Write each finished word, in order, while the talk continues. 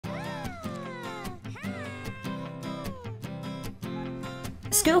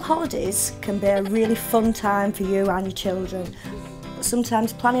School holidays can be a really fun time for you and your children, but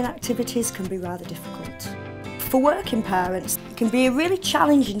sometimes planning activities can be rather difficult. For working parents, it can be a really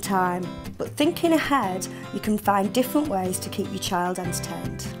challenging time, but thinking ahead, you can find different ways to keep your child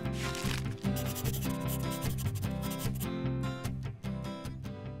entertained.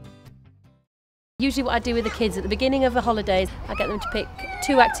 Usually what I do with the kids at the beginning of the holidays, I get them to pick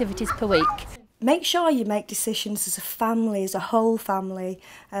 2 activities per week. Make sure you make decisions as a family, as a whole family.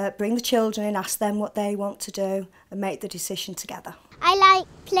 Bring the children in, ask them what they want to do and make the decision together. I like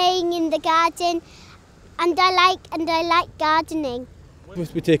playing in the garden and I like gardening.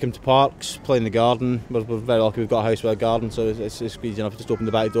 We take them to parks, play in the garden. We're very lucky we've got a house with a garden, so it's easy enough to just open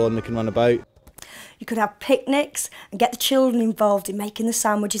the back door and they can run about. You could have picnics and get the children involved in making the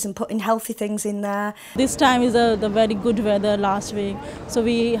sandwiches and putting healthy things in there. This time is the very good weather last week, so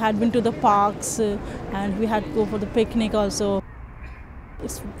we had been to the parks and we had to go for the picnic also.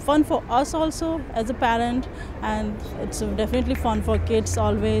 It's fun for us also as a parent, and it's definitely fun for kids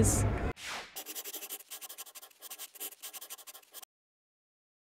always.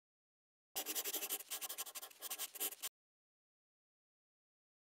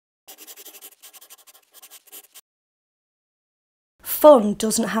 Fun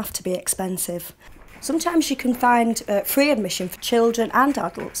doesn't have to be expensive. Sometimes you can find free admission for children and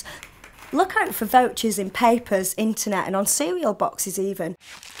adults. Look out for vouchers in papers, internet and on cereal boxes even.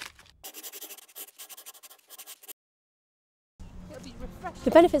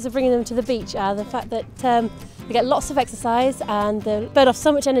 The benefits of bringing them to the beach are the fact that they get lots of exercise and they burn off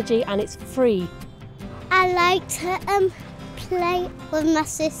so much energy, and it's free. I like to play with my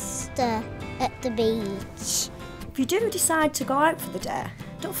sister at the beach. If you do decide to go out for the day,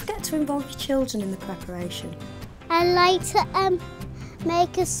 don't forget to involve your children in the preparation. I like to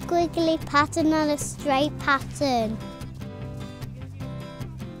make a squiggly pattern on a straight pattern.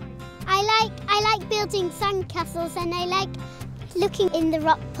 I like building sandcastles and I like looking in the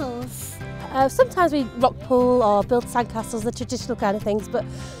rock pools. Sometimes we rock pool or build sandcastles, the traditional kind of things, but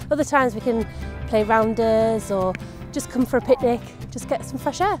other times we can play rounders or just come for a picnic, just get some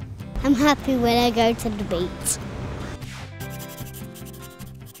fresh air. I'm happy when I go to the beach.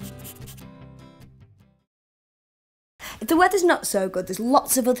 If the weather's not so good, there's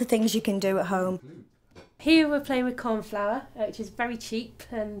lots of other things you can do at home. Here we're playing with cornflower, which is very cheap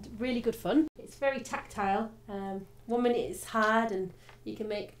and really good fun. It's very tactile. 1 minute it's hard and you can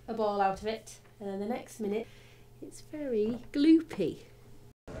make a ball out of it, and then the next minute it's very gloopy.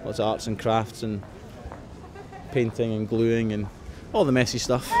 Lots of arts and crafts and painting and gluing and all the messy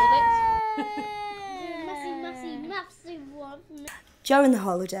stuff. During the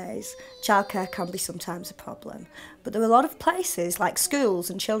holidays, childcare can be sometimes a problem, but there are a lot of places like schools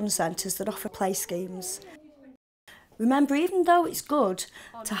and children's centres that offer play schemes. Remember, even though it's good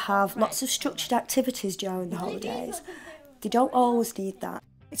to have lots of structured activities during the holidays, they don't always need that.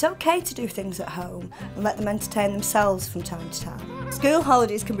 It's okay to do things at home and let them entertain themselves from time to time. School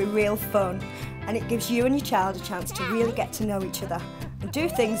holidays can be real fun, and it gives you and your child a chance to really get to know each other and do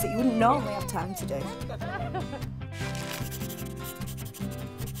things that you wouldn't normally have time to do.